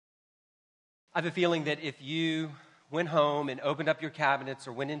I have a feeling that if you went home and opened up your cabinets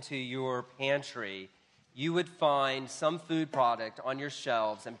or went into your pantry, you would find some food product on your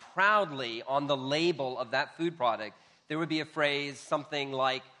shelves, and proudly on the label of that food product, there would be a phrase, something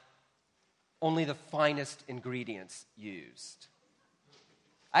like, only the finest ingredients used.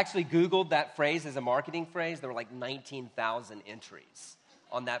 I actually Googled that phrase as a marketing phrase. There were like 19,000 entries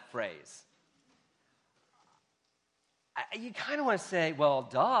on that phrase. You kind of want to say, well,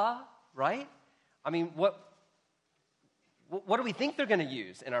 duh, right? I mean, what do we think they're going to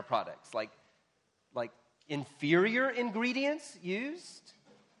use in our products? Like inferior ingredients used?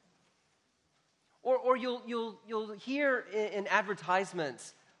 Or you'll hear in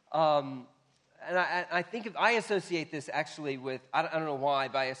advertisements, and I associate this actually with, I don't know why,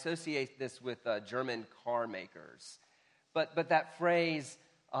 but I associate this with German car makers. But that phrase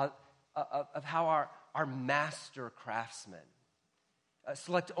of how our master craftsmen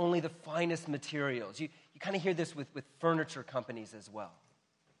select only the finest materials. You kind of hear this with furniture companies as well.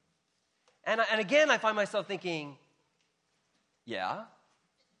 And again, I find myself thinking, yeah.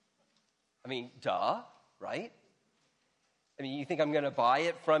 I mean, duh, right? I mean, you think I'm going to buy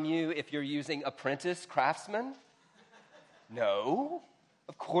it from you if you're using apprentice craftsmen? No.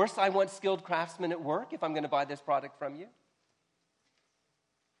 Of course I want skilled craftsmen at work if I'm going to buy this product from you.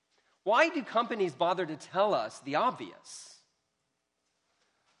 Why do companies bother to tell us the obvious?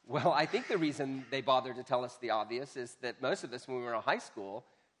 Well, I think the reason they bother to tell us the obvious is that most of us, when we were in high school,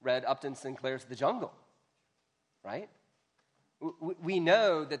 read Upton Sinclair's The Jungle, right? We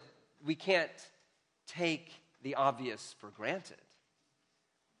know that we can't take the obvious for granted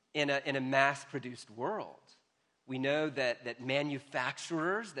in a mass-produced world. We know that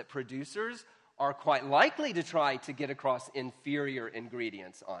manufacturers, that producers are quite likely to try to get across inferior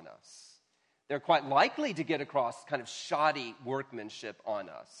ingredients on us. They're quite likely to get across kind of shoddy workmanship on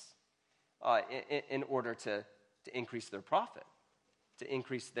us in order to increase their profit, to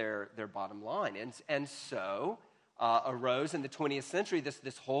increase their bottom line. And so arose in the 20th century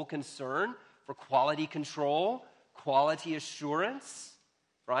this whole concern for quality control, quality assurance,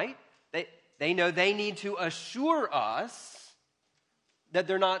 right? They know they need to assure us that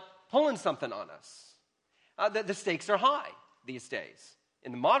they're not pulling something on us. That the stakes are high these days.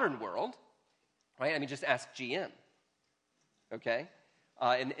 In the modern world, right? I mean, just ask GM, okay?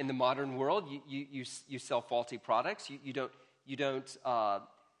 In the modern world, you sell faulty products. You don't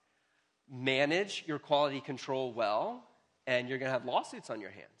manage your quality control well, and you're going to have lawsuits on your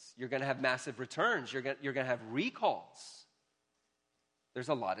hands. You're going to have massive returns. You're going to have recalls. There's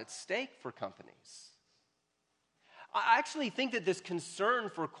a lot at stake for companies. I actually think that this concern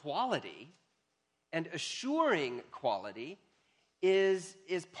for quality and assuring quality is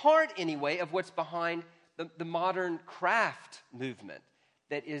part, anyway, of what's behind the modern craft movement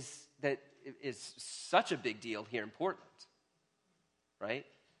that is such a big deal here in Portland, right?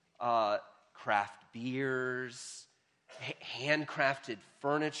 Craft beers, handcrafted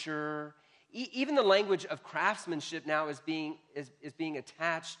furniture. Even the language of craftsmanship now is being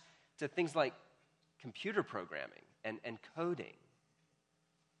attached to things like computer programming and coding.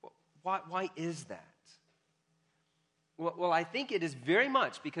 Why is that? Well, I think it is very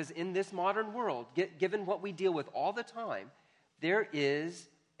much because in this modern world, given what we deal with all the time, there is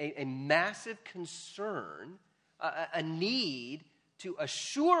a massive concern, a need to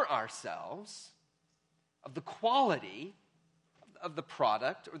assure ourselves of the quality of the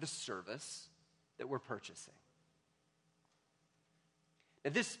product or the service that we're purchasing.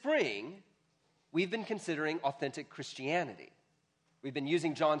 Now, this spring, we've been considering authentic Christianity. We've been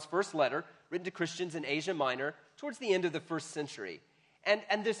using John's first letter, written to Christians in Asia Minor, towards the end of the first century.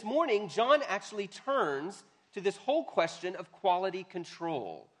 And this morning, John actually turns to this whole question of quality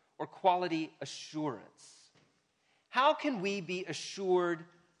control or quality assurance. How can we be assured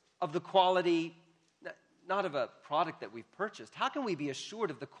of the quality, not of a product that we've purchased, how can we be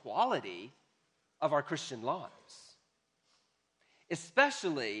assured of the quality of our Christian lives?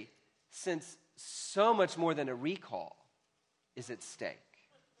 Especially since so much more than a recall is at stake.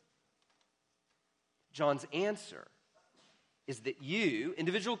 John's answer is that you,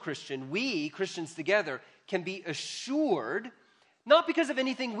 individual Christian, we, Christians together, can be assured, not because of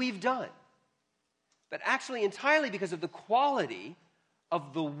anything we've done, but actually entirely because of the quality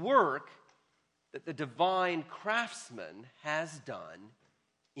of the work that the divine craftsman has done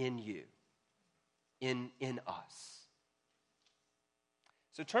in you, in us.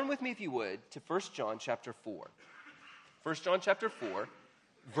 So turn with me, if you would, to 1 John chapter 4. 1 John chapter 4,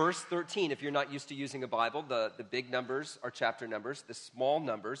 verse 13. If you're not used to using a Bible, the big numbers are chapter numbers. The small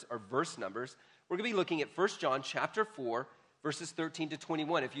numbers are verse numbers. We're going to be looking at 1 John chapter 4, verses 13 to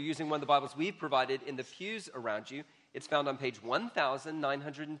 21. If you're using one of the Bibles we've provided in the pews around you, it's found on page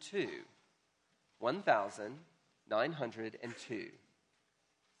 1902. 1902.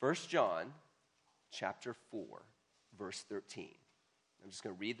 1 John chapter 4, verse 13. I'm just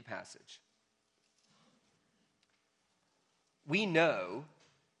going to read the passage. We know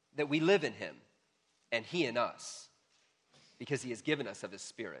that we live in him, and he in us, because he has given us of his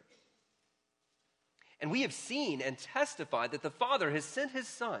Spirit. And we have seen and testified that the Father has sent his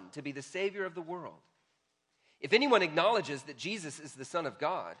Son to be the Savior of the world. If anyone acknowledges that Jesus is the Son of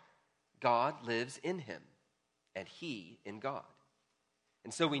God, God lives in him, and he in God.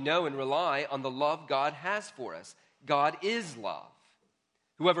 And so we know and rely on the love God has for us. God is love.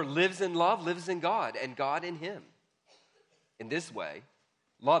 Whoever lives in love lives in God, and God in him. In this way,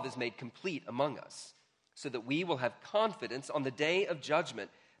 love is made complete among us, so that we will have confidence on the day of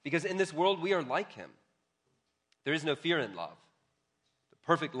judgment, because in this world we are like him. There is no fear in love. But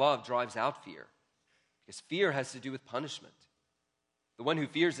perfect love drives out fear, because fear has to do with punishment. The one who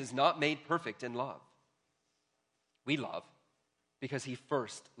fears is not made perfect in love. We love because he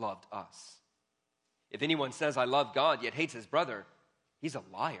first loved us. If anyone says, I love God, yet hates his brother, he's a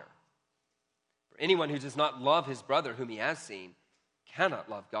liar. For anyone who does not love his brother whom he has seen cannot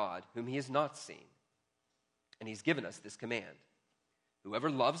love God whom he has not seen. And he's given us this command: whoever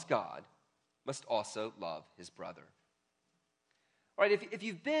loves God must also love his brother. All right, if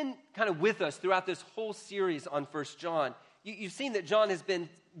you've been kind of with us throughout this whole series on 1 John, you've seen that John has been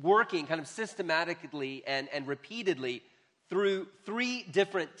working kind of systematically and repeatedly through three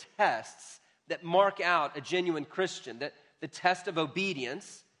different tests that mark out a genuine Christian: that the test of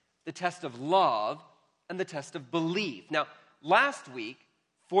obedience, the test of love, and the test of belief. Now, last week,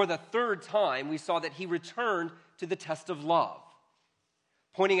 for the third time, we saw that he returned to the test of love,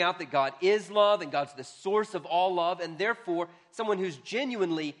 pointing out that God is love and God's the source of all love, and therefore someone who's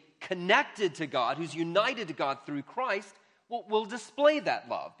genuinely connected to God, who's united to God through Christ, will display that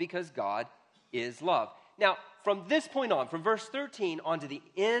love because God is love. Now, from this point on, from verse 13 on to the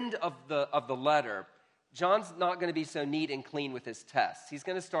end of the letter, John's not going to be so neat and clean with his tests. He's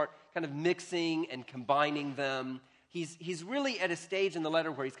going to start kind of mixing and combining them. He's really at a stage in the letter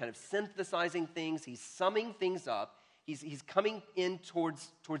where he's kind of synthesizing things. He's summing things up. He's coming in towards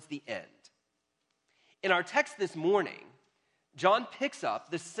the end. In our text this morning, John picks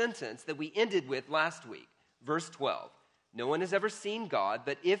up the sentence that we ended with last week, verse 12. No one has ever seen God,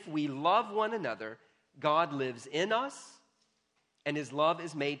 but if we love one another, God lives in us, and his love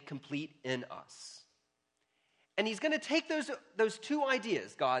is made complete in us. And he's going to take those two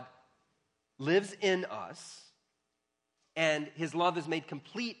ideas, God lives in us, and his love is made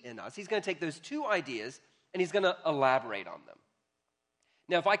complete in us. He's going to take those two ideas, and he's going to elaborate on them.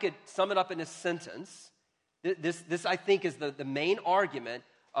 Now, if I could sum it up in a sentence, this I think is the main argument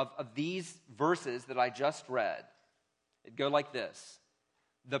of these verses that I just read. It'd go like this: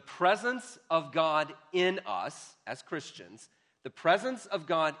 the presence of God in us as Christians, the presence of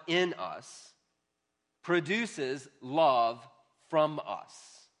God in us produces love from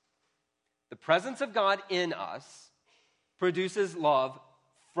us. The presence of God in us produces love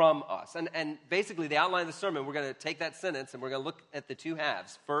from us. And basically, the outline of the sermon, we're going to take that sentence and we're going to look at the two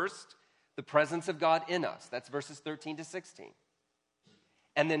halves. First, the presence of God in us. That's verses 13 to 16.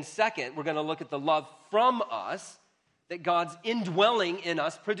 And then second, we're going to look at the love from us that God's indwelling in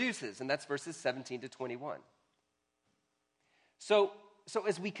us produces. And that's verses 17 to 21. So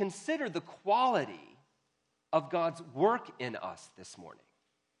as we consider the quality of God's work in us this morning,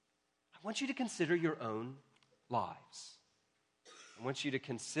 I want you to consider your own lives. I want you to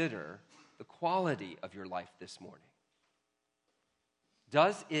consider the quality of your life this morning.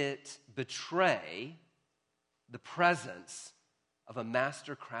 Does it betray the presence of a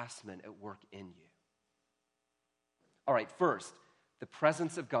master craftsman at work in you? All right, first, the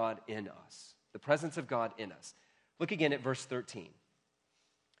presence of God in us. The presence of God in us. Look again at verse 13.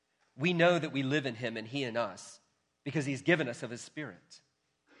 We know that we live in him and he in us because he's given us of his Spirit.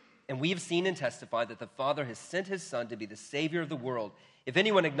 And we have seen and testified that the Father has sent his Son to be the Savior of the world. If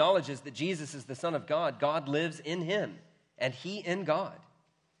anyone acknowledges that Jesus is the Son of God, God lives in him and he in God.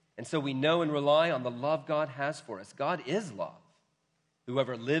 And so we know and rely on the love God has for us. God is love.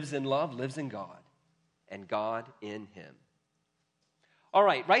 Whoever lives in love lives in God, and God in him. All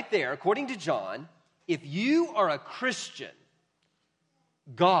right, right there, according to John, if you are a Christian,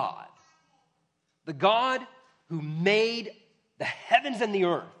 God, the God who made the heavens and the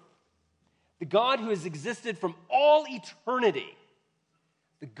earth, the God who has existed from all eternity,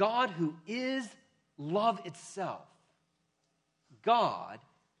 the God who is love itself, God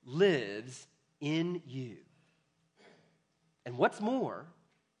lives in you. And what's more,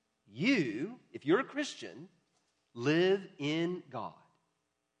 you, if you're a Christian, live in God.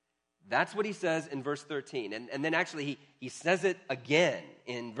 That's what he says in verse 13. And then actually he says it again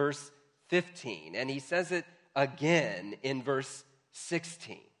in verse 15. And he says it again in verse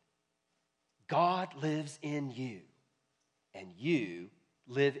 16. God lives in you, and you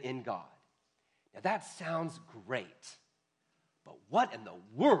live in God. Now that sounds great, but what in the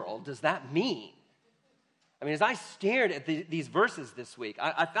world does that mean? I mean, as I stared at these verses this week,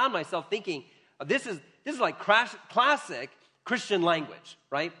 I found myself thinking, this is like classic Christian language,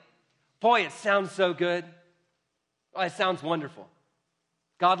 right? Boy, it sounds so good. Oh, it sounds wonderful.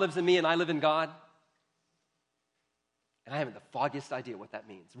 God lives in me and I live in God. And I haven't the foggiest idea what that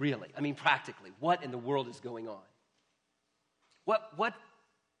means, really. I mean, practically, what in the world is going on?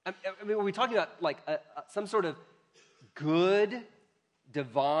 I mean, are we talking about like some sort of good,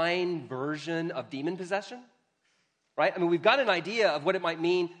 divine version of demon possession? Right? I mean, we've got an idea of what it might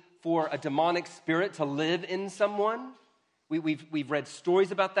mean for a demonic spirit to live in someone. We've read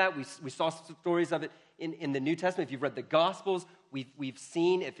stories about that. We saw stories of it in the New Testament. If you've read the Gospels, we've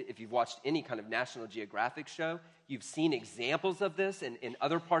seen, if you've watched any kind of National Geographic show, you've seen examples of this in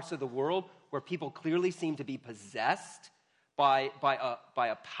other parts of the world where people clearly seem to be possessed by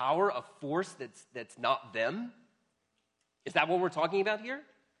a power, a force that's not them. Is that what we're talking about here?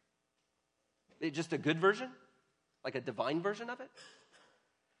 Just a good version? Like a divine version of it?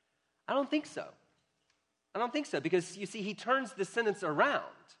 I don't think so. Because, you see, he turns the sentence around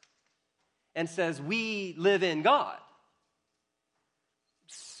and says, we live in God.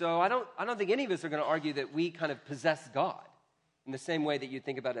 So I don't think any of us are going to argue that we kind of possess God in the same way that you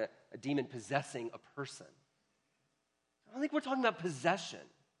think about a demon possessing a person. I don't think we're talking about possession.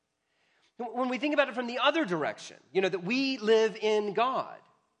 When we think about it from the other direction, that we live in God.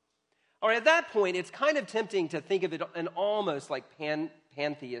 All right, at that point, it's kind of tempting to think of it in almost like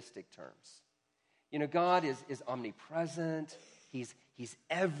pantheistic terms. God is omnipresent. He's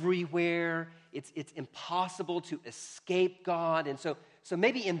everywhere. It's impossible to escape God. And so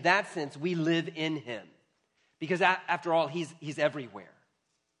maybe in that sense, we live in him. Because after all, he's everywhere.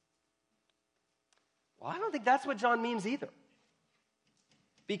 Well, I don't think that's what John means either.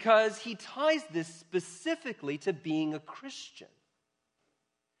 Because he ties this specifically to being a Christian.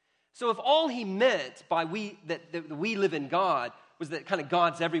 So if all he meant by that we live in God was that kind of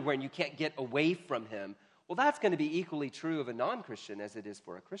God's everywhere and you can't get away from him, well, that's going to be equally true of a non-Christian as it is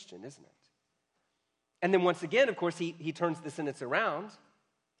for a Christian, isn't it? And then once again, of course, he turns the sentence around.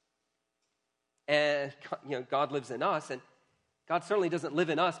 And, God lives in us. And God certainly doesn't live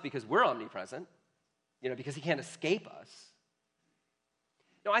in us because we're omnipresent, because he can't escape us.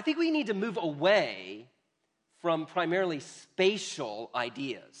 No, I think we need to move away from primarily spatial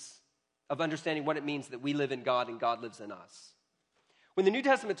ideas of understanding what it means that we live in God and God lives in us. When the New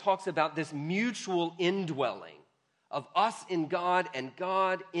Testament talks about this mutual indwelling of us in God and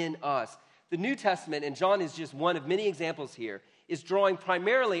God in us, the New Testament, and John is just one of many examples here, is drawing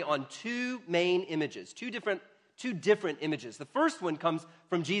primarily on two main images, two different images. The first one comes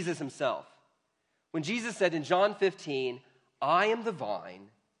from Jesus himself. When Jesus said in John 15, I am the vine,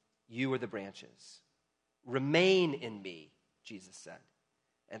 you are the branches. Remain in me, Jesus said,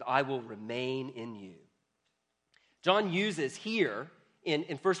 and I will remain in you. John uses here in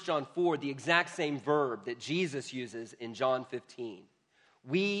 1 John 4 the exact same verb that Jesus uses in John 15.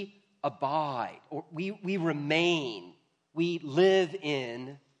 We abide, or we remain, we live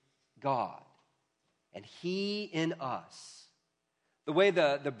in God, and he in us. The way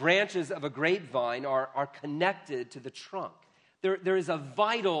the branches of a grapevine are connected to the trunk. There is a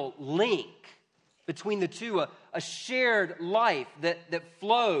vital link between the two, a shared life that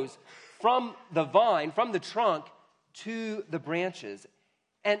flows from the vine, from the trunk, to the branches.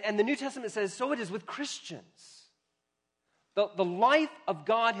 And the New Testament says, so it is with Christians. The life of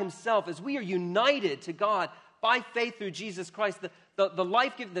God himself, as we are united to God by faith through Jesus Christ, the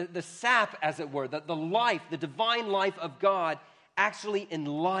life, the sap, as it were, the life, the divine life of God actually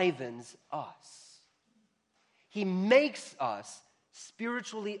enlivens us. He makes us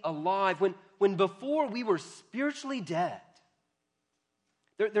spiritually alive when before we were spiritually dead.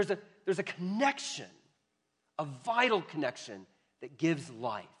 There's a connection, a vital connection that gives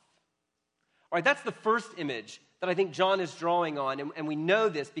life. All right, that's the first image that I think John is drawing on, and we know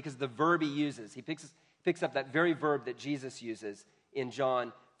this because of the verb he uses. He picks up that very verb that Jesus uses in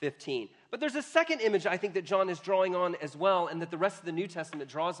John 15. But there's a second image I think that John is drawing on as well, and that the rest of the New Testament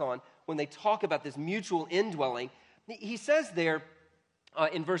draws on when they talk about this mutual indwelling. He says there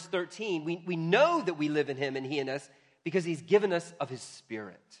in verse 13, we know that we live in him and he in us because he's given us of his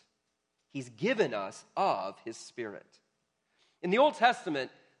Spirit. He's given us of his Spirit. In the Old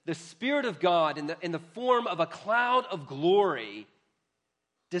Testament, the Spirit of God in the form of a cloud of glory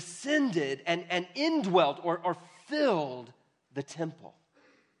descended and indwelt or filled the temple.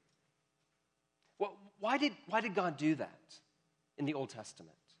 Well, why did God do that in the Old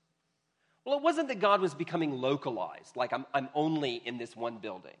Testament? Well, it wasn't that God was becoming localized, like I'm only in this one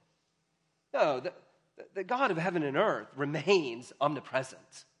building. No, the God of heaven and earth remains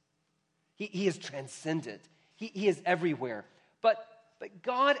omnipresent. He is transcendent. He is everywhere. But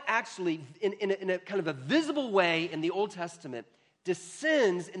God actually, in a kind of a visible way in the Old Testament,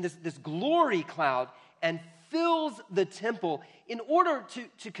 descends in this glory cloud and fills the temple in order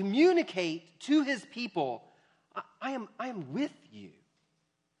to communicate to his people, I am with you.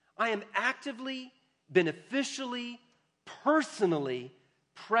 I am actively, beneficially, personally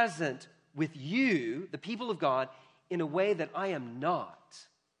present with you, the people of God, in a way that I am not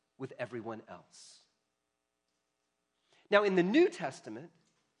with everyone else. Now, in the New Testament,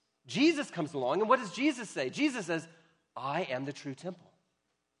 Jesus comes along, and what does Jesus say? Jesus says, I am the true temple.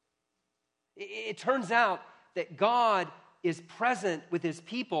 It turns out that God is present with his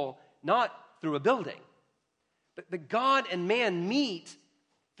people not through a building, but God and man meet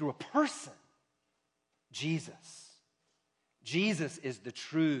through a person, Jesus. Jesus is the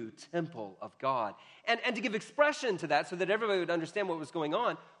true temple of God. And to give expression to that so that everybody would understand what was going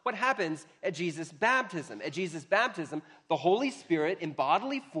on, what happens at Jesus' baptism? At Jesus' baptism, the Holy Spirit in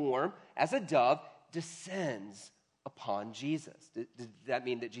bodily form as a dove descends upon Jesus. Does that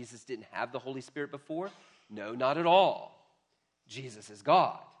mean that Jesus didn't have the Holy Spirit before? No, not at all. Jesus is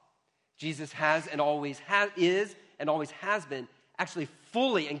God. Jesus has and always is and always has been actually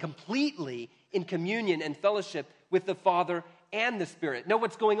fully and completely in communion and fellowship with the Father and the Spirit. Now,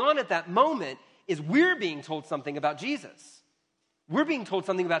 what's going on at that moment is we're being told something about Jesus. We're being told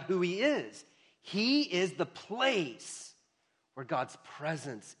something about who he is. He is the place where God's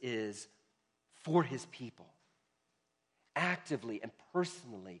presence is for his people, actively and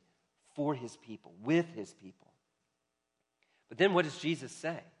personally for his people, with his people. But then what does Jesus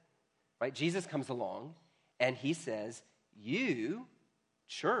say? Right? Jesus comes along and he says, you,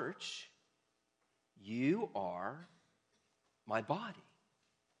 church, you are my body.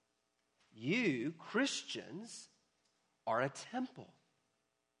 You, Christians, are a temple,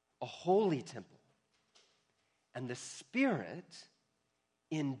 a holy temple. And the Spirit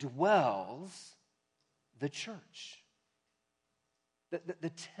indwells the church.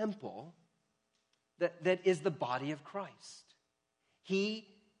 The temple that is the body of Christ. He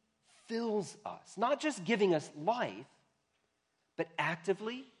fills us, not just giving us life, but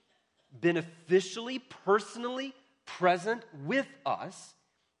actively, beneficially, personally present with us,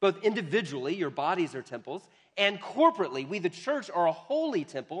 both individually, your bodies are temples, and corporately, we the church are a holy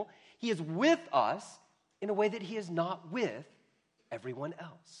temple. He is with us in a way that he is not with everyone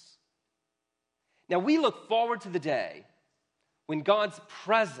else. Now, we look forward to the day when God's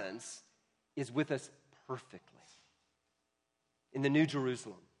presence is with us perfectly in the New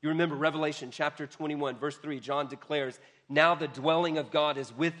Jerusalem. You remember Revelation chapter 21, verse 3, John declares, now the dwelling of God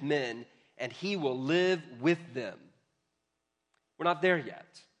is with men, and he will live with them. We're not there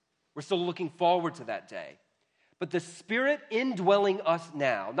yet. We're still looking forward to that day. But the Spirit indwelling us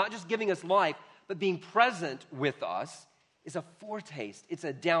now, not just giving us life, but being present with us, is a foretaste. It's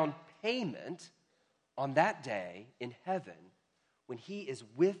a down payment on that day in heaven when he is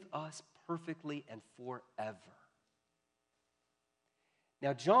with us perfectly and forever.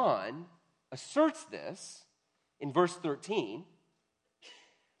 Now, John asserts this in verse 13,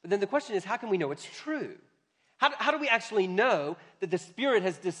 but then the question is, how can we know it's true? How do we actually know that the Spirit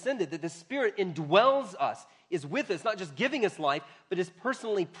has descended, that the Spirit indwells us, is with us, not just giving us life, but is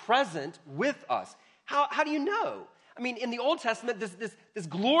personally present with us? How do you know? I mean, in the Old Testament, this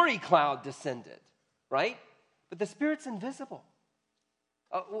glory cloud descended, right? But the Spirit's invisible.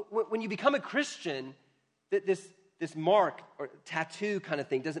 When you become a Christian, this mark or tattoo kind of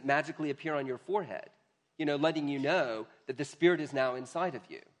thing doesn't magically appear on your forehead, letting you know that the Spirit is now inside of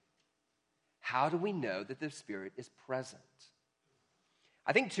you. How do we know that the Spirit is present?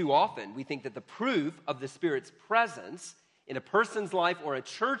 I think too often we think that the proof of the Spirit's presence in a person's life or a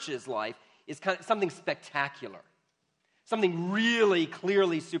church's life is kind of something spectacular, something really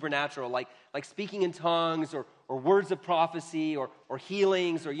clearly supernatural, like speaking in tongues or words of prophecy or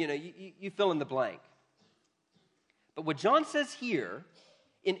healings or, you fill in the blank. But what John says here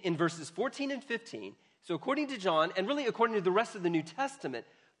in verses 14 and 15, so according to John and really according to the rest of the New Testament,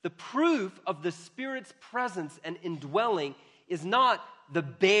 the proof of the Spirit's presence and indwelling is not the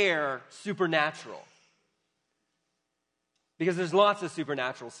bare supernatural. Because there's lots of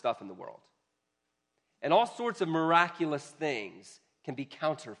supernatural stuff in the world. And all sorts of miraculous things can be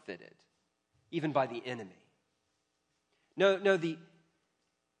counterfeited, even by the enemy. No, the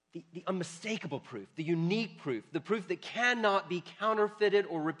unmistakable proof, the unique proof, the proof that cannot be counterfeited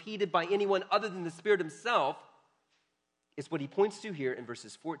or repeated by anyone other than the Spirit himself, is what he points to here in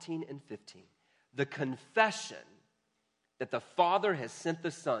verses 14 and 15. The confession that the Father has sent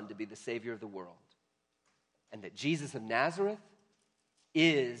the Son to be the Savior of the world, and that Jesus of Nazareth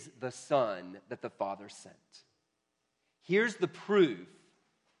is the Son that the Father sent. Here's the proof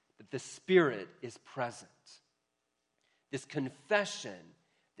that the Spirit is present. This confession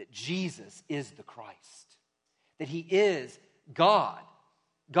that Jesus is the Christ, that he is God,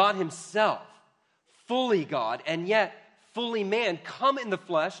 God himself, fully God, and yet fully man, come in the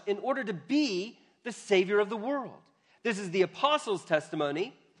flesh in order to be the Savior of the world. This is the apostles'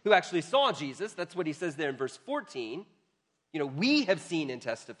 testimony, who actually saw Jesus. That's what he says there in verse 14. We have seen and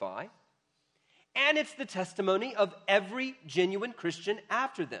testify. And it's the testimony of every genuine Christian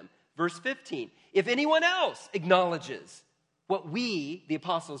after them. Verse 15, if anyone else acknowledges what we, the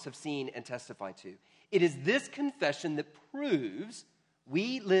apostles, have seen and testify to, it is this confession that proves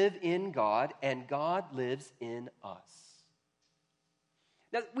we live in God and God lives in us.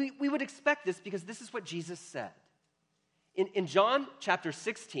 Now, we would expect this because this is what Jesus said. In John chapter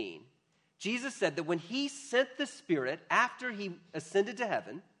 16, Jesus said that when he sent the Spirit after he ascended to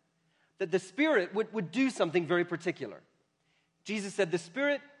heaven, that the Spirit would do something very particular. Jesus said, the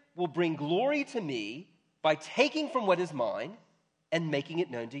Spirit will bring glory to me by taking from what is mine and making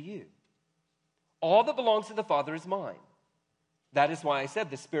it known to you. All that belongs to the Father is mine. That is why I said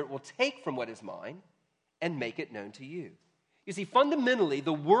the Spirit will take from what is mine and make it known to you. You see, fundamentally,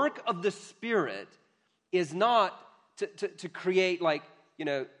 the work of the Spirit is not to create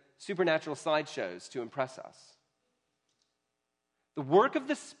supernatural sideshows to impress us. The work of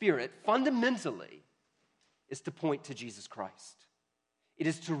the Spirit, fundamentally, is to point to Jesus Christ. It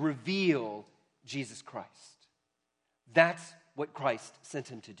is to reveal Jesus Christ. That's what Christ sent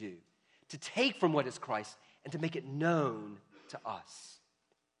him to do, to take from what is Christ and to make it known to us.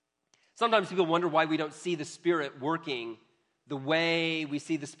 Sometimes people wonder why we don't see the Spirit working the way we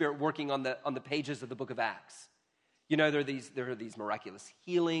see the Spirit working on the pages of the book of Acts. There are these miraculous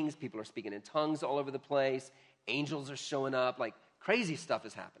healings. People are speaking in tongues all over the place. Angels are showing up. Crazy stuff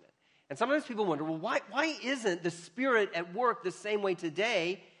is happening. And sometimes people wonder, well, why isn't the Spirit at work the same way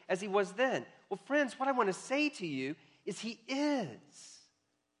today as he was then? Well, friends, what I want to say to you is he is.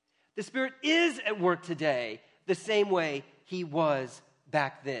 The Spirit is at work today the same way he was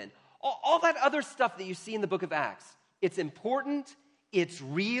back then. All that other stuff that you see in the book of Acts, it's important, it's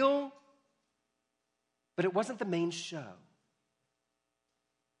real, but it wasn't the main show.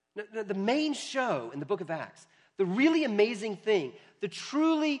 The main show in the book of Acts, the really amazing thing, the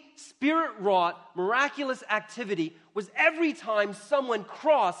truly Spirit-wrought, miraculous activity was every time someone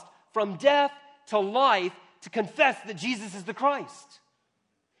crossed from death to life to confess that Jesus is the Christ.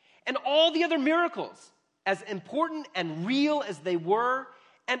 And all the other miracles, as important and real as they were,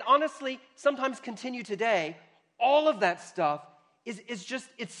 and honestly, sometimes continue today, all of that stuff is just,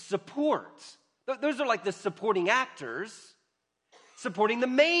 it's support. Those are like the supporting actors supporting the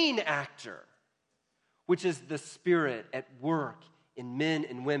main actor, which is the Spirit at work in men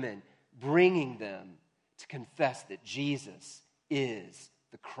and women, bringing them to confess that Jesus is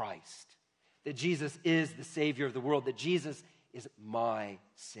the Christ, that Jesus is the Savior of the world, that Jesus is my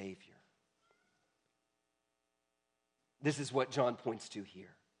Savior. This is what John points to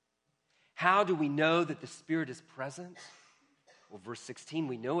here. How do we know that the Spirit is present? Well, verse 16,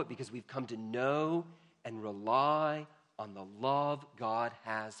 we know it because we've come to know and rely on the love God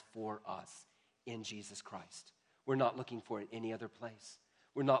has for us in Jesus Christ. We're not looking for it any other place.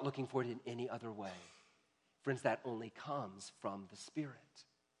 We're not looking for it in any other way. Friends, that only comes from the Spirit.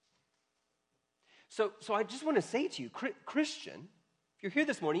 So I just want to say to you, Christian, if you're here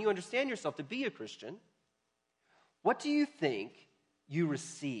this morning, you understand yourself to be a Christian, what do you think you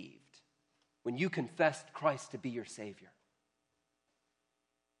received when you confessed Christ to be your Savior?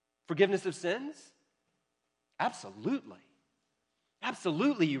 Forgiveness of sins? Absolutely.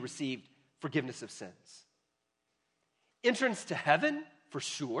 Absolutely you received forgiveness of sins. Entrance to heaven? For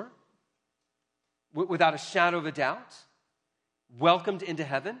sure. Without a shadow of a doubt. Welcomed into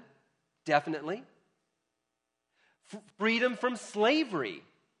heaven? Definitely. Freedom from slavery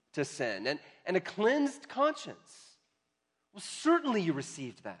to sin and a cleansed conscience. Well, certainly you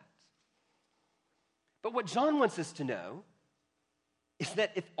received that. But what John wants us to know is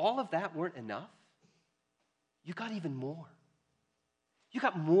that if all of that weren't enough, you got even more. You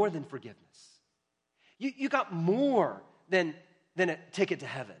got more than forgiveness. You got more than a ticket to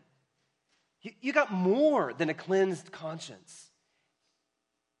heaven. You got more than a cleansed conscience.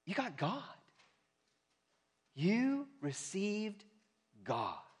 You got God. You received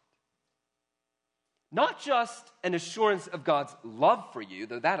God. Not just an assurance of God's love for you,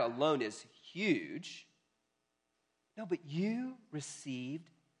 though that alone is huge. No, but you received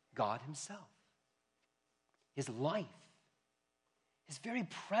God himself. His life. His very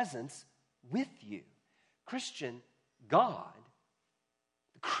presence with you. Christian, God,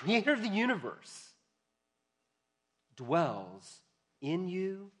 the creator of the universe, dwells in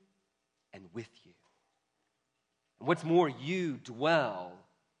you and with you. And what's more, you dwell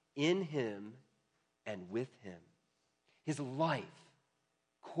in him and with him. His life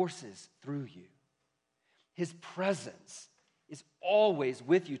courses through you. His presence is always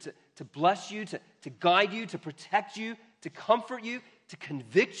with you to bless you, to guide you, to protect you, to comfort you, to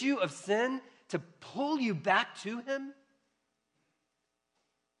convict you of sin, to pull you back to him.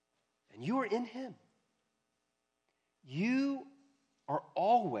 And you are in him. You are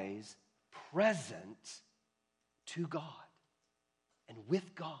always present to God and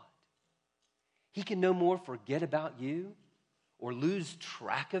with God. He can no more forget about you or lose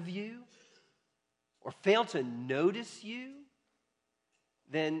track of you or fail to notice you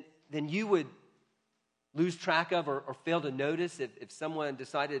than you would lose track of or fail to notice if someone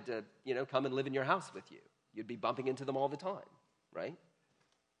decided to, come and live in your house with you. You'd be bumping into them all the time, right?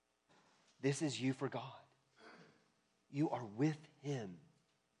 This is you for God. You are with him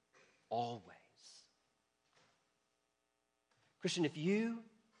always. Christian, if you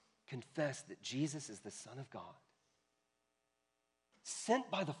confess that Jesus is the Son of God,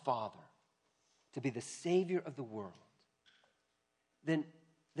 sent by the Father to be the Savior of the world, then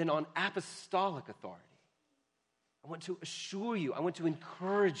on apostolic authority, I want to assure you, I want to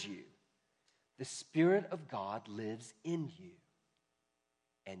encourage you, the Spirit of God lives in you,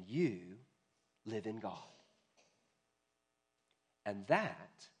 and you live in God. And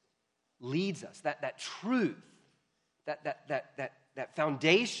that leads us, that truth, that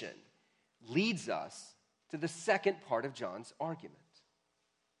foundation leads us to the second part of John's argument.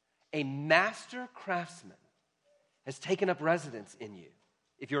 A master craftsman has taken up residence in you,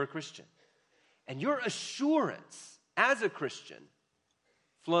 if you're a Christian. And your assurance as a Christian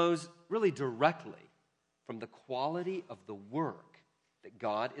flows really directly from the quality of the work that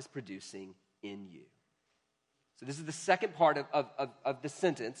God is producing in you. So this is the second part of the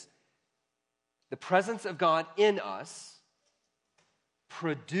sentence. The presence of God in us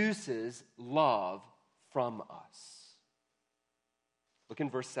produces love from us. Look in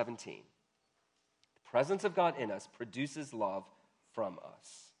verse 17. The presence of God in us produces love from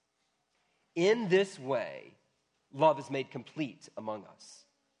us. In this way, love is made complete among us,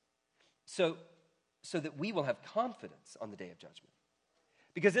 so that we will have confidence on the day of judgment.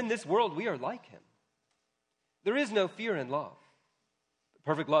 Because in this world, we are like him. There is no fear in love.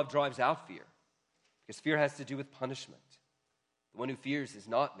 Perfect love drives out fear, because fear has to do with punishment. The one who fears is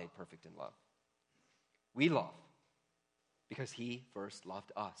not made perfect in love. We love because he first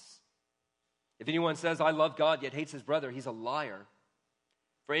loved us. If anyone says, I love God, yet hates his brother, he's a liar.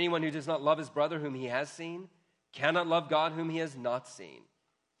 For anyone who does not love his brother whom he has seen cannot love God whom he has not seen.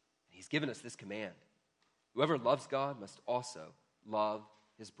 He's given us this command. Whoever loves God must also love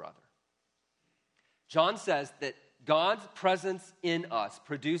his brother. John says that God's presence in us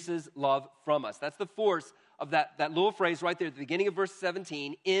produces love from us. That's the force of that little phrase right there at the beginning of verse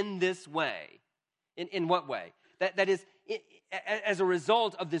 17, in this way. In what way? That is, as a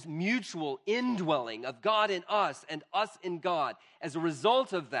result of this mutual indwelling of God in us and us in God. As a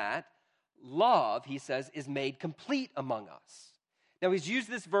result of that, love, he says, is made complete among us. Now, he's used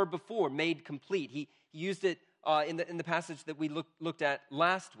this verb before, made complete. He used it in the passage that we looked at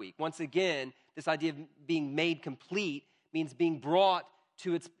last week. Once again, this idea of being made complete means being brought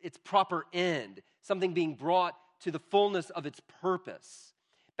to its proper end, something being brought to the fullness of its purpose.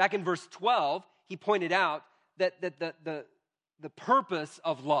 Back in verse 12, he pointed out that the purpose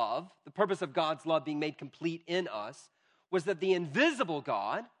of love, the purpose of God's love being made complete in us, was that the invisible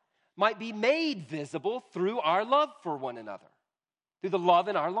God might be made visible through our love for one another, through the love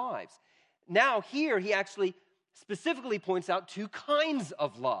in our lives. Now here he actually specifically points out two kinds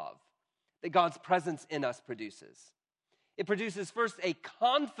of love that God's presence in us produces. It produces first a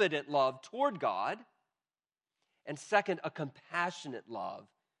confident love toward God, and second, a compassionate love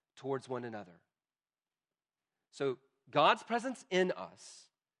towards one another. So God's presence in us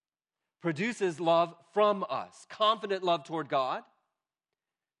produces love from us, confident love toward God,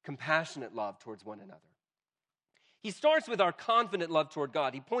 compassionate love towards one another. He starts with our confident love toward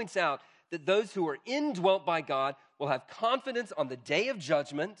God. He points out that those who are indwelt by God will have confidence on the day of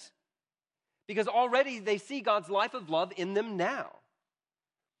judgment because already they see God's life of love in them now.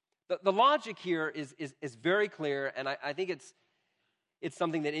 The logic here is very clear, and I think it's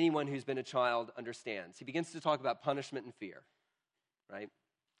something that anyone who's been a child understands. He begins to talk about punishment and fear, right?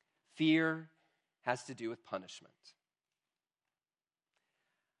 Fear has to do with punishment.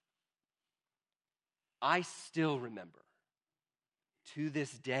 I still remember, to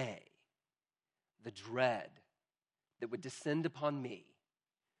this day, the dread that would descend upon me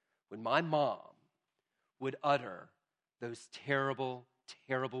when my mom would utter those terrible,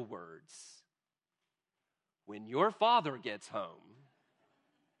 terrible words. When your father gets home,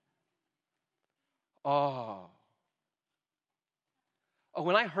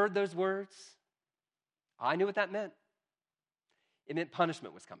 when I heard those words, I knew what that meant. It meant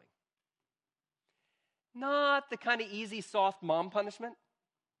punishment was coming. Not the kind of easy, soft mom punishment.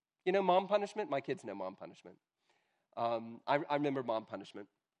 You know mom punishment? My kids know mom punishment. I remember mom punishment.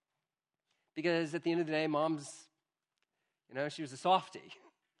 Because at the end of the day, mom's, she was a softie,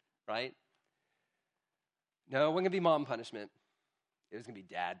 right? No, it wasn't going to be mom punishment. It was going to be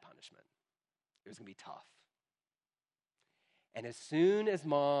dad punishment. It was going to be tough. And as soon as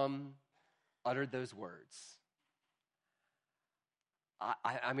mom uttered those words,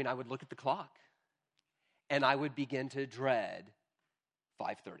 I would look at the clock and I would begin to dread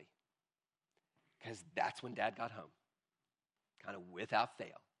 5:30 because that's when dad got home, kind of without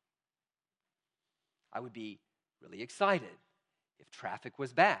fail. I would be really excited if traffic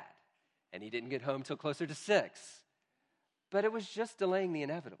was bad and he didn't get home till closer to 6, but it was just delaying the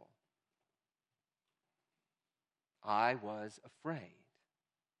inevitable. I was afraid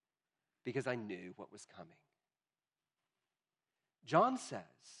because I knew what was coming. John says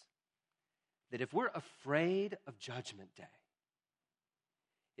that if we're afraid of Judgment Day,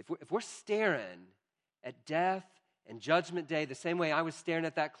 if we're staring at death and Judgment Day the same way I was staring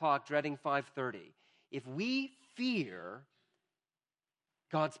at that clock dreading 5:30, if we fear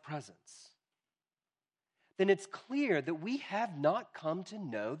God's presence, then it's clear that we have not come to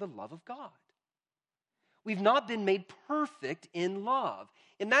know the love of God. We've not been made perfect in love.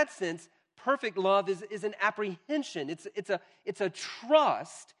 In that sense, perfect love is an apprehension. It's a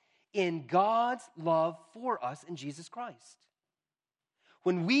trust in God's love for us in Jesus Christ.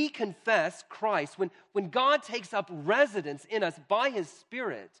 When we confess Christ, when God takes up residence in us by His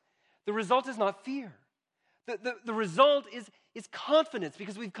Spirit, the result is not fear. The result is confidence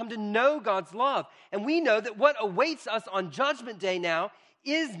because we've come to know God's love. And we know that what awaits us on Judgment Day now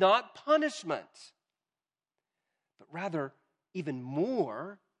is not punishment, but rather even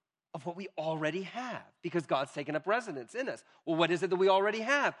more of what we already have because God's taken up residence in us. Well, what is it that we already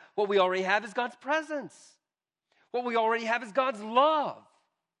have? What we already have is God's presence. What we already have is God's love.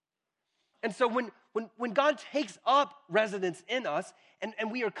 And so when God takes up residence in us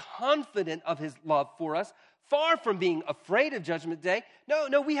and we are confident of His love for us, far from being afraid of Judgment Day,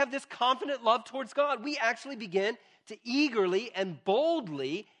 no, we have this confident love towards God. We actually begin to eagerly and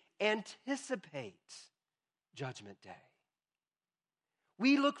boldly anticipate Judgment Day.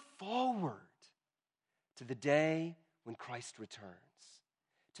 We look forward to the day when Christ returns,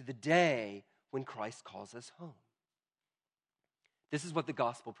 to the day when Christ calls us home. This is what the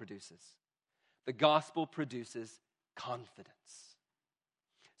gospel produces. The gospel produces confidence.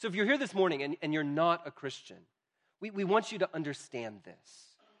 So if you're here this morning and you're not a Christian, we want you to understand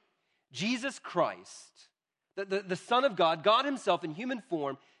this. Jesus Christ, the Son of God, God Himself in human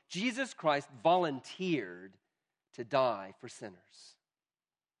form, Jesus Christ volunteered to die for sinners.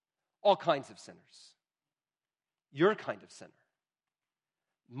 All kinds of sinners. Your kind of sinner.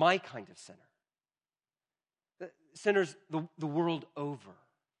 My kind of sinner. Sinners the world over.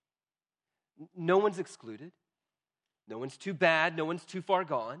 No one's excluded. No one's too bad. No one's too far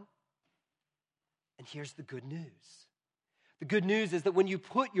gone. And here's the good news. The good news is that when you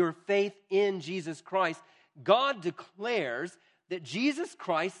put your faith in Jesus Christ, God declares that Jesus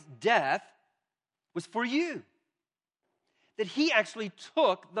Christ's death was for you. That He actually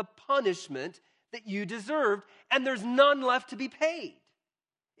took the punishment that you deserved, and there's none left to be paid.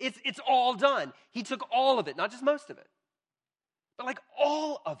 It's all done. He took all of it, not just most of it, but like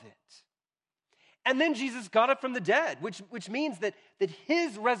all of it. And then Jesus got up from the dead, which means that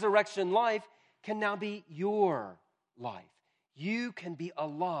His resurrection life can now be your life. You can be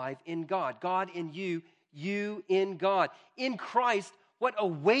alive in God. God in you, you in God. In Christ, what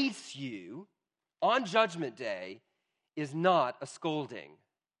awaits you on Judgment Day is not a scolding.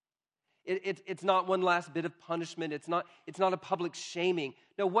 It's not one last bit of punishment. It's not a public shaming.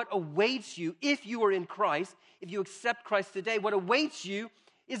 No, what awaits you, if you are in Christ, if you accept Christ today, what awaits you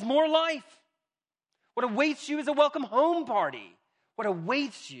is more life. What awaits you is a welcome home party. What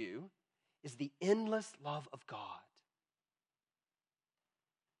awaits you is the endless love of God.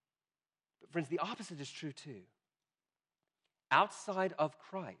 But friends, the opposite is true too. Outside of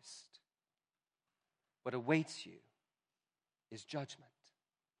Christ, what awaits you is judgment.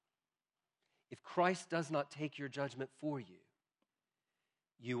 If Christ does not take your judgment for you,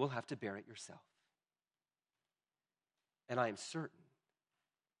 you will have to bear it yourself. And I am certain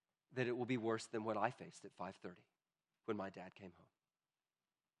that it will be worse than what I faced at 5:30 when my dad came home.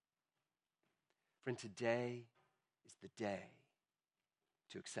 Friend, today is the day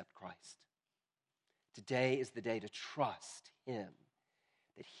to accept Christ. Today is the day to trust him,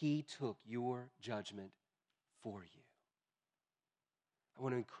 that he took your judgment for you. I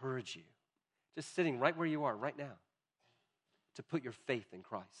want to encourage you, just sitting right where you are right now, to put your faith in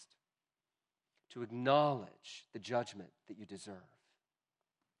Christ, to acknowledge the judgment that you deserve,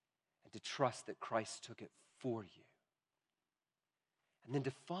 and to trust that Christ took it for you. And then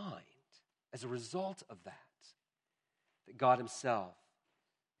to find, as a result of that God himself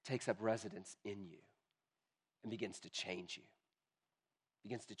takes up residence in you and begins to change you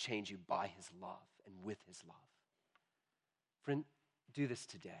by his love and with his love. Friend, do this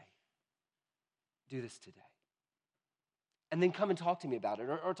today. Do this today. And then come and talk to me about it,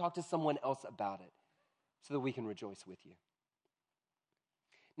 or talk to someone else about it, so that we can rejoice with you.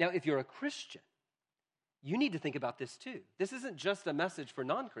 Now, if you're a Christian, you need to think about this too. This isn't just a message for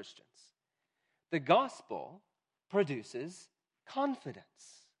non-Christians. The gospel produces confidence.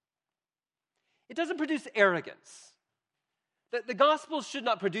 It doesn't produce arrogance. The gospel should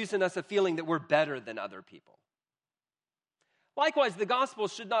not produce in us a feeling that we're better than other people. Likewise, the gospel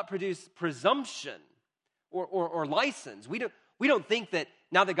should not produce presumption or license. We don't think that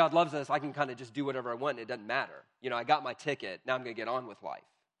now that God loves us, I can kind of just do whatever I want. It doesn't matter. I got my ticket. Now I'm going to get on with life.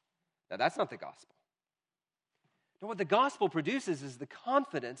 Now, that's not the gospel. No, what the gospel produces is the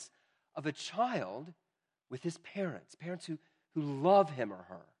confidence of a child with his parents who love him or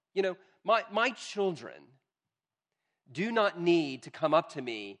her. My children do not need to come up to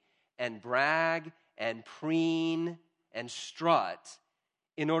me and brag and preen and strut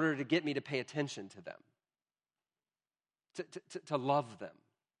in order to get me to pay attention to them, to love them.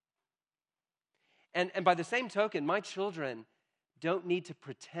 And by the same token, my children don't need to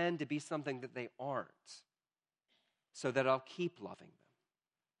pretend to be something that they aren't so that I'll keep loving them.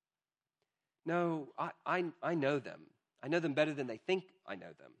 No, I know them. I know them better than they think I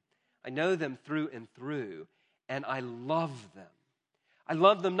know them. I know them through and through, and I love them. I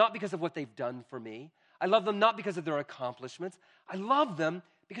love them not because of what they've done for me. I love them not because of their accomplishments. I love them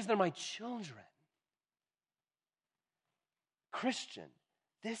because they're my children. Christian,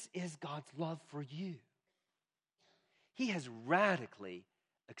 this is God's love for you. He has radically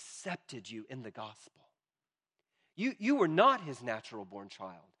accepted you in the gospel. You were not his natural born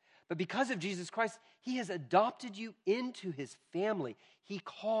child, but because of Jesus Christ, he has adopted you into his family. He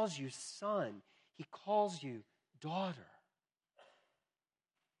calls you son. He calls you daughter.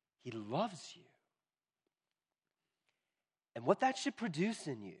 He loves you. And what that should produce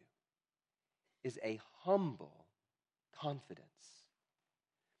in you is a humble confidence.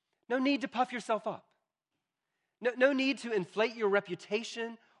 No need to puff yourself up. No need to inflate your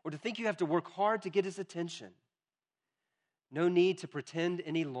reputation or to think you have to work hard to get his attention. No need to pretend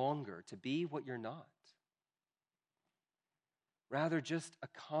any longer to be what you're not. Rather, just a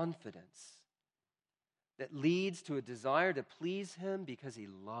confidence that leads to a desire to please him because he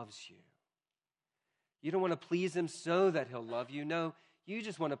loves you. You don't want to please him so that he'll love you. No, you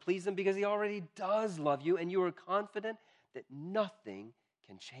just want to please him because he already does love you, and you are confident that nothing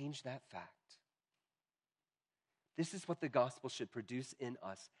can change that fact. This is what the gospel should produce in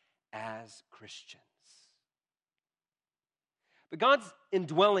us as Christians. But God's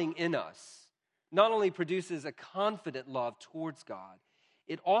indwelling in us not only produces a confident love towards God,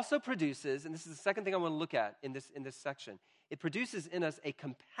 it also produces, and this is the second thing I want to look at in this section, it produces in us a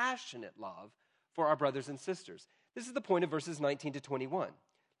compassionate love for our brothers and sisters. This is the point of verses 19 to 21.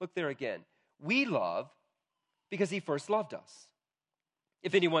 Look there again. We love because he first loved us.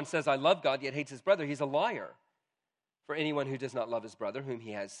 If anyone says, I love God, yet hates his brother, he's a liar. For anyone who does not love his brother, whom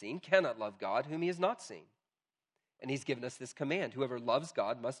he has seen, cannot love God, whom he has not seen. And he's given us this command: whoever loves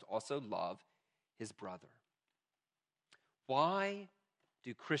God must also love his brother. Why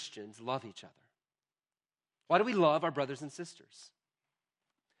do Christians love each other? Why do we love our brothers and sisters?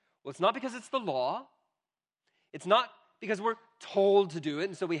 Well, it's not because it's the law. It's not because we're told to do it,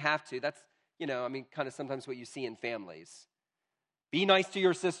 and so we have to. That's, kind of sometimes what you see in families. Be nice to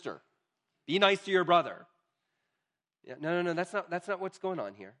your sister. Be nice to your brother. Yeah, no, that's not what's going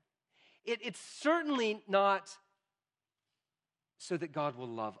on here. It's certainly not so that God will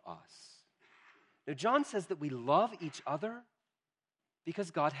love us. No, John says that we love each other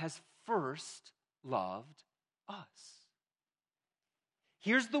because God has first loved us.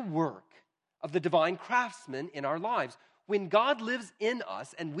 Here's the work of the divine craftsman in our lives. When God lives in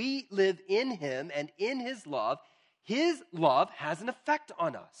us and we live in him and in his love has an effect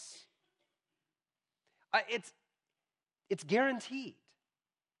on us. It's guaranteed.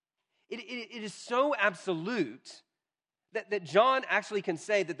 It is so absolute that John actually can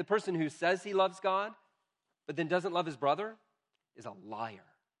say that the person who says he loves God but then doesn't love his brother is a liar.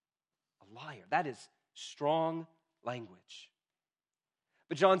 A liar. That is strong language.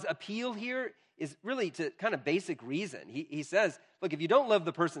 But John's appeal here is really to kind of basic reason. He says, look, if you don't love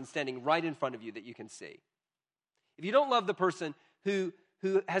the person standing right in front of you that you can see, if you don't love the person who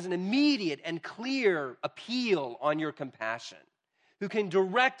has an immediate and clear appeal on your compassion, who can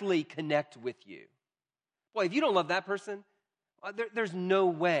directly connect with you, boy, if you don't love that person, there's no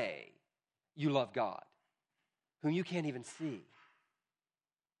way you love God, whom you can't even see.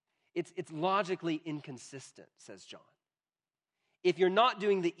 It's logically inconsistent, says John. If you're not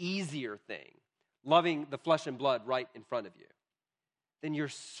doing the easier thing, loving the flesh and blood right in front of you, then you're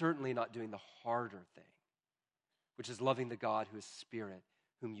certainly not doing the harder thing, which is loving the God who is spirit,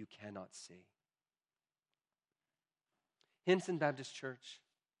 whom you cannot see. Hinson Baptist Church,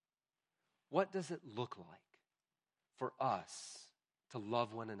 what does it look like for us to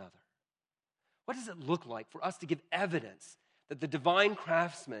love one another? What does it look like for us to give evidence that the divine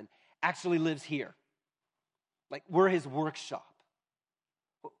craftsman actually lives here? Like we're his workshop.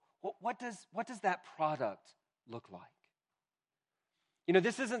 What does that product look like? You know,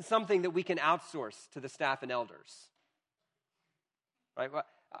 this isn't something that we can outsource to the staff and elders. Right?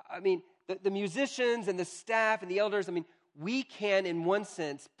 I mean, the musicians and the staff and the elders, I mean, we can, in one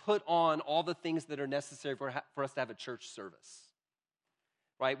sense, put on all the things that are necessary for us to have a church service.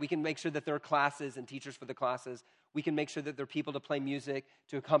 Right? We can make sure that there are classes and teachers for the classes. We can make sure that there are people to play music,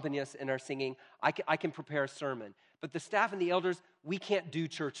 to accompany us in our singing. I can prepare a sermon. But the staff and the elders, we can't do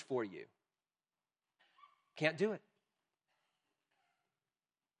church for you. Can't do it.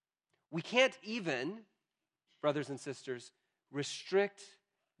 We can't even, brothers and sisters, restrict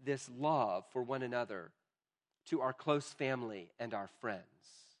this love for one another to our close family and our friends.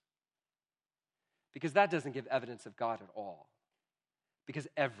 Because that doesn't give evidence of God at all. Because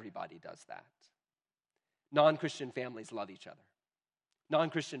everybody does that. Non-Christian families love each other.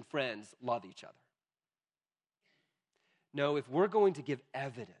 Non-Christian friends love each other. No, if we're going to give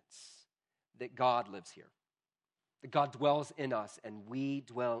evidence that God lives here, that God dwells in us and we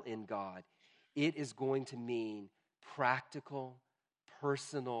dwell in God, it is going to mean practical,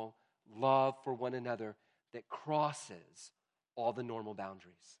 personal love for one another that crosses all the normal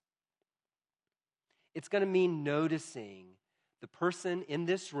boundaries. It's going to mean noticing the person in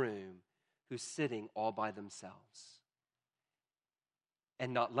this room who's sitting all by themselves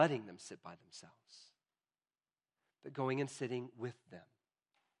and not letting them sit by themselves, but going and sitting with them.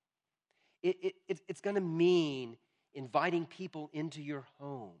 It's going to mean inviting people into your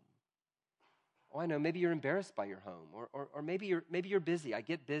home. Oh, I know, maybe you're embarrassed by your home, or maybe you're busy. I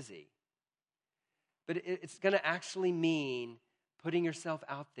get busy. But it's going to actually mean putting yourself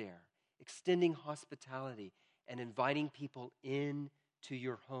out there, extending hospitality, and inviting people into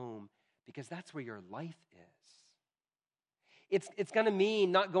your home because that's where your life is. It's going to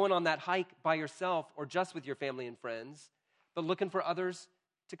mean not going on that hike by yourself or just with your family and friends, but looking for others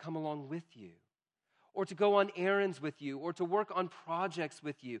to come along with you or to go on errands with you or to work on projects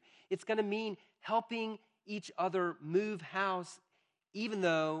with you. It's going to mean helping each other move house even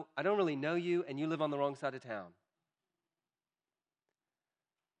though I don't really know you and you live on the wrong side of town.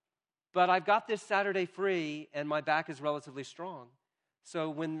 But I've got this Saturday free and my back is relatively strong. So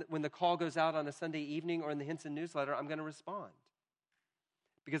when the call goes out on a Sunday evening or in the Hinson newsletter, I'm going to respond.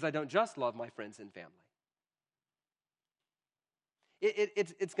 Because I don't just love my friends and family.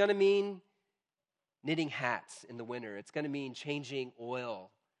 It's going to mean knitting hats in the winter. It's going to mean changing oil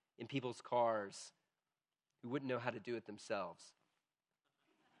in people's cars who wouldn't know how to do it themselves.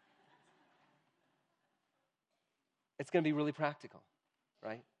 It's going to be really practical,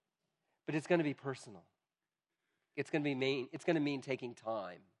 right? But it's going to be personal. It's going to mean taking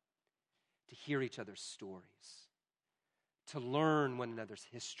time to hear each other's stories, to learn one another's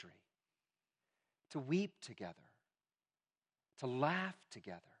history, to weep together, to laugh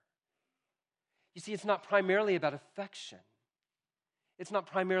together. You see, it's not primarily about affection. It's not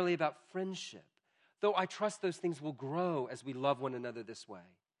primarily about friendship, though I trust those things will grow as we love one another this way.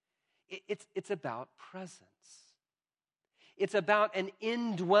 It's about presence. It's about an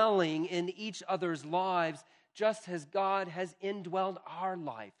indwelling in each other's lives, just as God has indwelled our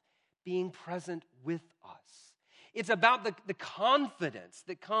life, being present with us. It's about the confidence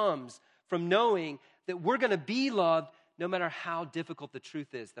that comes from knowing that we're going to be loved no matter how difficult the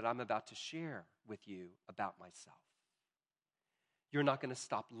truth is that I'm about to share with you about myself. You're not going to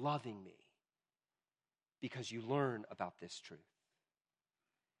stop loving me because you learn about this truth.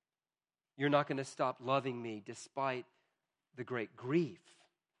 You're not going to stop loving me despite the great grief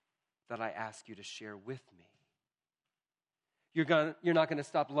that I ask you to share with me. You're not going to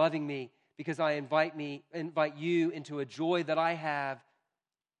stop loving me because I invite you into a joy that I have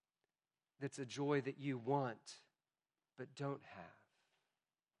that's a joy that you want but don't have.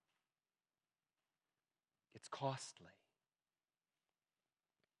 It's costly.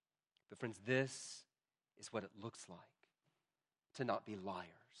 But friends, this is what it looks like to not be liars.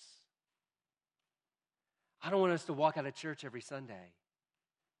 I don't want us to walk out of church every Sunday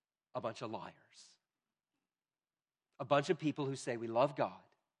a bunch of liars. A bunch of people who say we love God.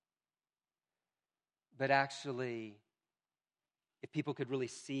 But actually, if people could really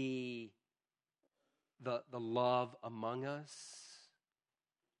see the love among us,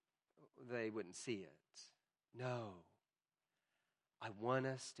 they wouldn't see it. No. I want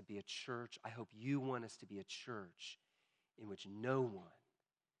us to be a church. I hope you want us to be a church in which no one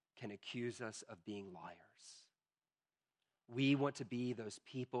can accuse us of being liars. We want to be those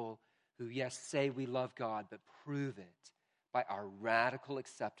people who, yes, say we love God, but prove it by our radical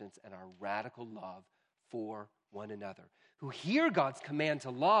acceptance and our radical love for one another. Who hear God's command to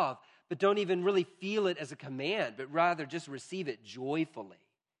love, but don't even really feel it as a command, but rather just receive it joyfully.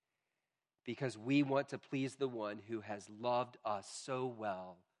 Because we want to please the one who has loved us so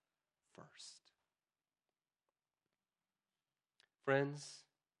well first. Friends,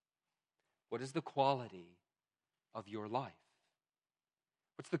 what is the quality of your life?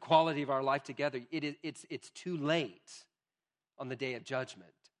 What's the quality of our life together? It's too late on the day of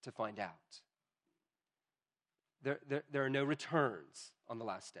judgment to find out. There are no returns on the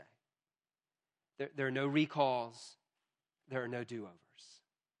last day. There are no recalls. There are no do-overs.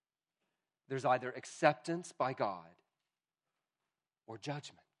 There's either acceptance by God or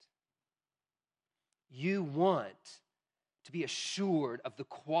judgment. You want to be assured of the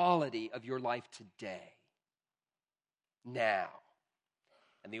quality of your life today, now.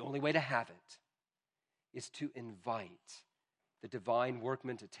 And the only way to have it is to invite the divine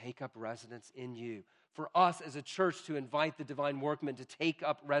workman to take up residence in you. For us as a church to invite the divine workman to take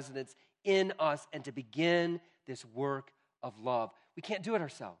up residence in us and to begin this work of love. We can't do it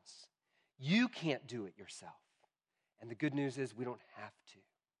ourselves. You can't do it yourself. And the good news is we don't have to.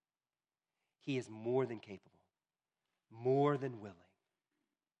 He is more than capable, more than willing.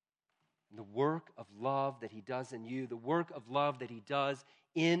 And the work of love that he does in you, the work of love that he does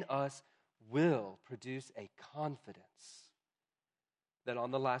in us will produce a confidence that on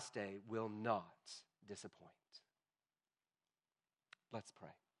the last day will not disappoint. Let's pray.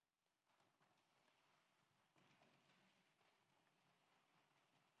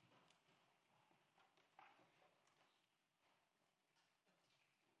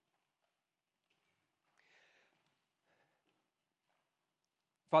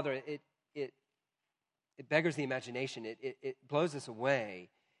 Father, it beggars the imagination. It blows us away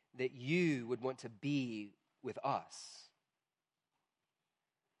that you would want to be with us.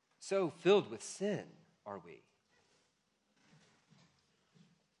 So filled with sin are we.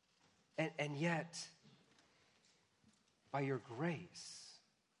 And yet, by your grace,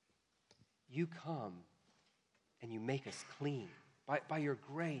 you come and you make us clean. By your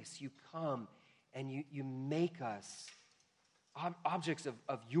grace, you come and you make us objects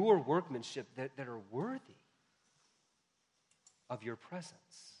of your workmanship that are worthy of your presence.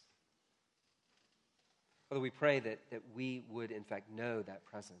 Father, we pray that we would, in fact, know that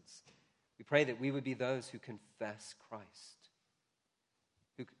presence. We pray that we would be those who confess Christ,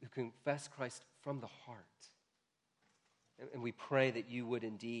 who confess Christ from the heart. And we pray that you would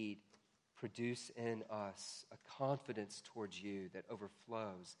indeed produce in us a confidence towards you that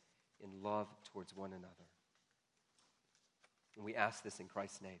overflows in love towards one another. And we ask this in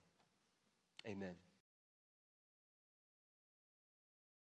Christ's name. Amen.